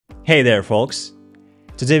Hey there, folks!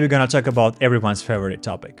 Today we're gonna talk about everyone's favorite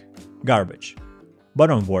topic, garbage. But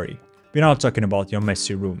don't worry, we're not talking about your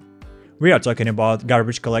messy room. We are talking about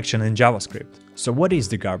garbage collection in JavaScript. So what is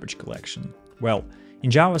the garbage collection? Well,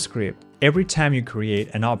 in JavaScript, every time you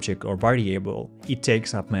create an object or variable, it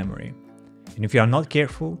takes up memory. And if you are not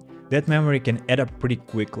careful, that memory can add up pretty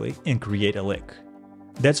quickly and create a leak.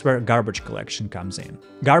 That's where garbage collection comes in.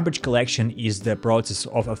 Garbage collection is the process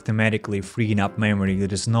of automatically freeing up memory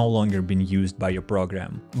that is no longer being used by your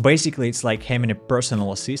program. Basically, it's like having a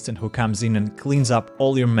personal assistant who comes in and cleans up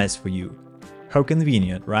all your mess for you. How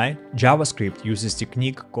convenient, right? JavaScript uses a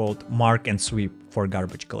technique called mark and sweep for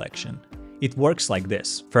garbage collection. It works like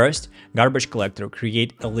this. First, Garbage Collector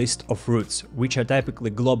creates a list of roots, which are typically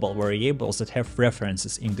global variables that have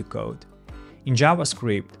references in the code. In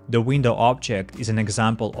JavaScript, the window object is an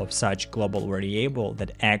example of such global variable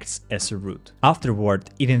that acts as a root.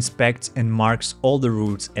 Afterward, it inspects and marks all the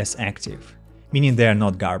roots as active, meaning they are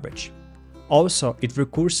not garbage. Also, it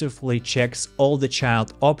recursively checks all the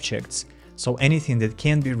child objects, so anything that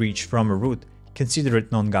can be reached from a root, consider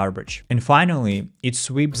it non-garbage. And finally, it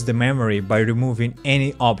sweeps the memory by removing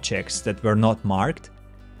any objects that were not marked,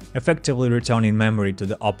 effectively returning memory to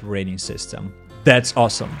the operating system. That's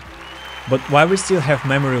awesome! But why we still have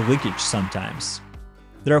memory leakage sometimes?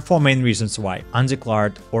 There are four main reasons why: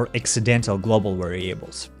 undeclared or accidental global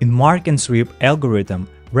variables. In mark and sweep algorithm,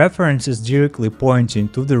 references directly pointing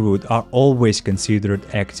to the root are always considered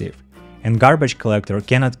active, and garbage collector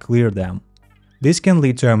cannot clear them. This can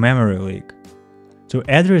lead to a memory leak. To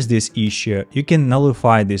address this issue, you can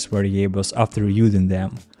nullify these variables after using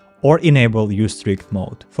them, or enable use strict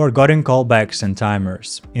mode. Forgotten callbacks and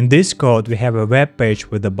timers. In this code, we have a web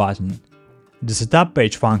page with a button. The setup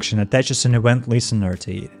page function attaches an event listener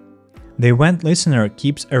to it. The event listener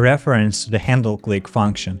keeps a reference to the handle click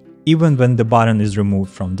function, even when the button is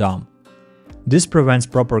removed from DOM. This prevents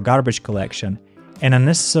proper garbage collection and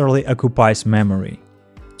unnecessarily occupies memory.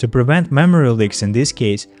 To prevent memory leaks in this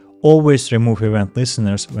case, always remove event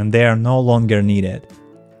listeners when they are no longer needed.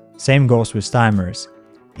 Same goes with timers.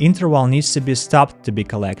 Interval needs to be stopped to be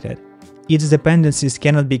collected. Its dependencies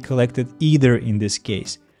cannot be collected either in this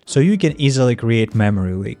case, so you can easily create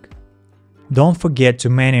memory leak. Don't forget to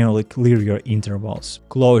manually clear your intervals.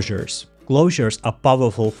 Closures. Closures are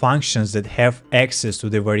powerful functions that have access to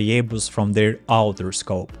the variables from their outer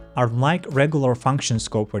scope. Unlike regular function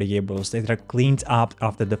scope variables that are cleaned up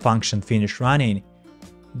after the function finishes running,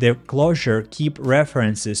 the closure keeps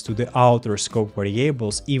references to the outer scope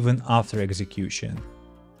variables even after execution.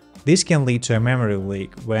 This can lead to a memory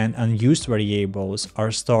leak when unused variables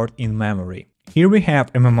are stored in memory. Here we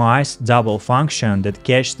have a memoized double function that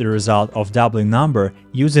caches the result of doubling number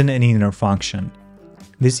using an inner function.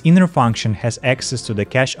 This inner function has access to the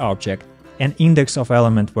cache object and index of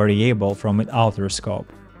element variable from its outer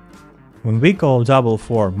scope. When we call double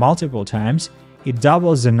for multiple times, it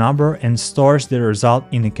doubles the number and stores the result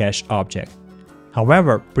in a cache object.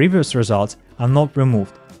 However, previous results are not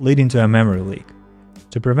removed, leading to a memory leak.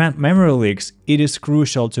 To prevent memory leaks, it is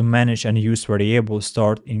crucial to manage unused variables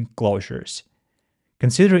stored in closures.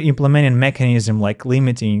 Consider implementing a mechanism like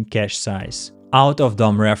limiting cache size. Out of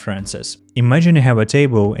DOM references. Imagine you have a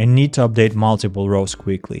table and need to update multiple rows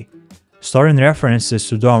quickly. Storing references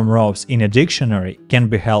to DOM rows in a dictionary can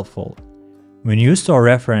be helpful. When you store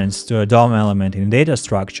reference to a DOM element in a data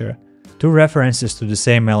structure, two references to the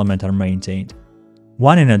same element are maintained.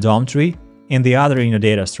 One in a DOM tree and the other in a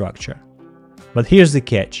data structure. But here's the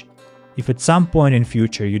catch. If at some point in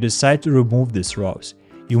future you decide to remove these rows,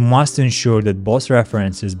 you must ensure that both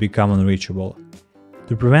references become unreachable.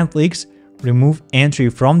 To prevent leaks, remove entry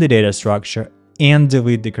from the data structure and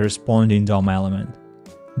delete the corresponding DOM element.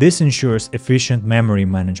 This ensures efficient memory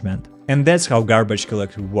management. And that's how garbage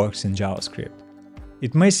collector works in JavaScript.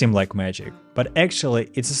 It may seem like magic, but actually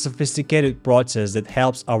it's a sophisticated process that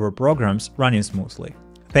helps our programs running smoothly.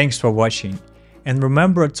 Thanks for watching, and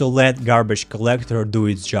remember to let garbage collector do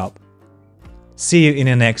its job. See you in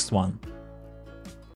the next one.